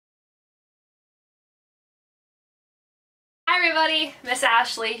everybody, Miss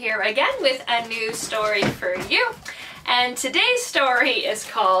Ashley here again with a new story for you. And today's story is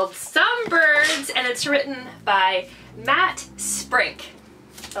called Some Birds, and it's written by Matt Sprink.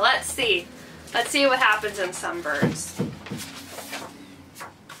 So let's see what happens in Some Birds.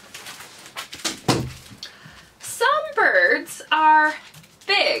 Some birds are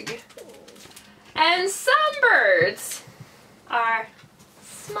big, and some birds are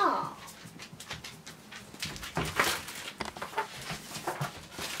small.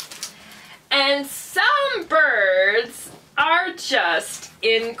 And some birds are just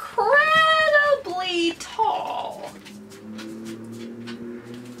incredibly tall.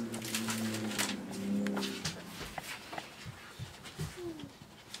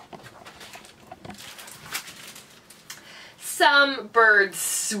 Some birds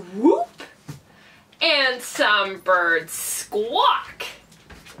swoop, and some birds squawk.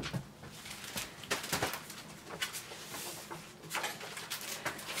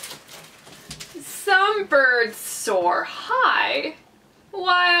 Some birds soar high,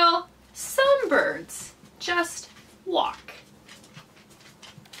 while some birds just walk.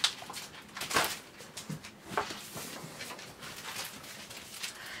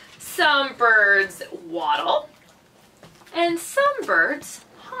 Some birds waddle, and some birds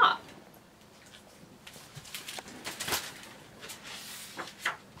hop.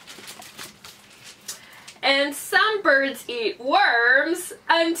 And some birds eat worms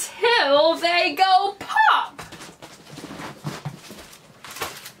until they go pop.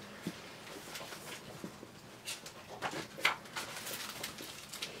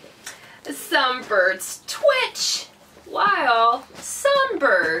 Some birds twitch, while some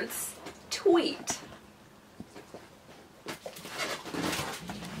birds tweet.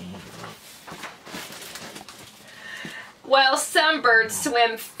 While some birds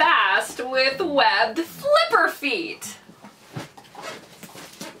swim fast with webbed flipper feet.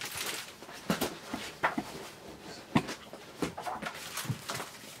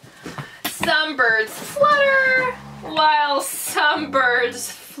 Some birds flutter, while some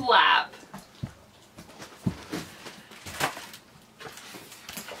birds flap.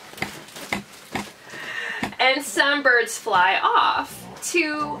 And some birds fly off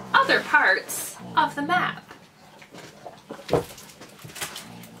to other parts of the map.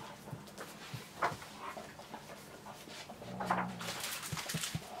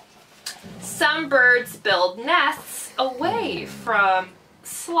 Some birds build nests away from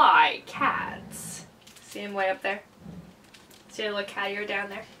sly cats. See him way up there? See a little cat ear down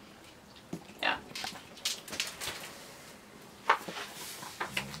there? Yeah.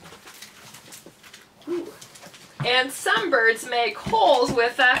 Ooh. And some birds make holes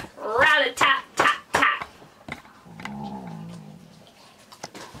with a rat-a-tat-tat-tat.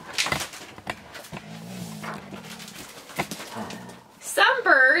 Some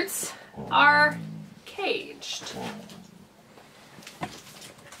birds are caged.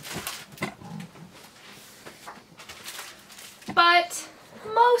 But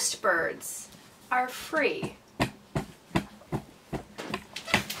most birds are free.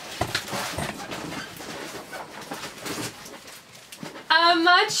 A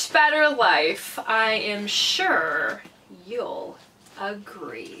much better life, I am sure you'll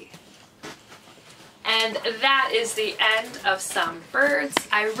agree. And that is the end of Some Birds.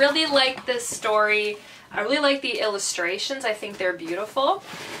 I really like this story. I really like the illustrations. I think they're beautiful.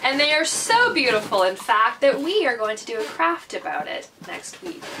 And they are so beautiful, in fact, that we are going to do a craft about it next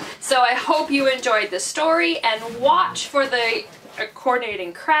week. So I hope you enjoyed the story and watch for the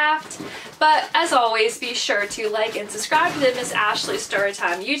coordinating craft. But as always, be sure to like and subscribe to the Miss Ashley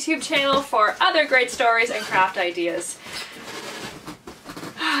Storytime YouTube channel for other great stories and craft ideas.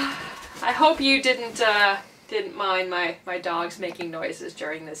 I hope you didn't mind my dogs making noises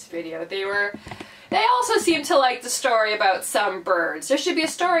during this video. They also seem to like the story about some birds. There should be a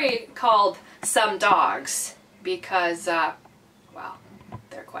story called Some Dogs because, well,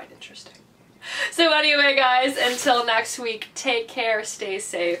 they're quite interesting. So anyway, guys, until next week, take care, stay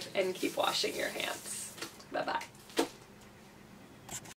safe, and keep washing your hands. Bye-bye.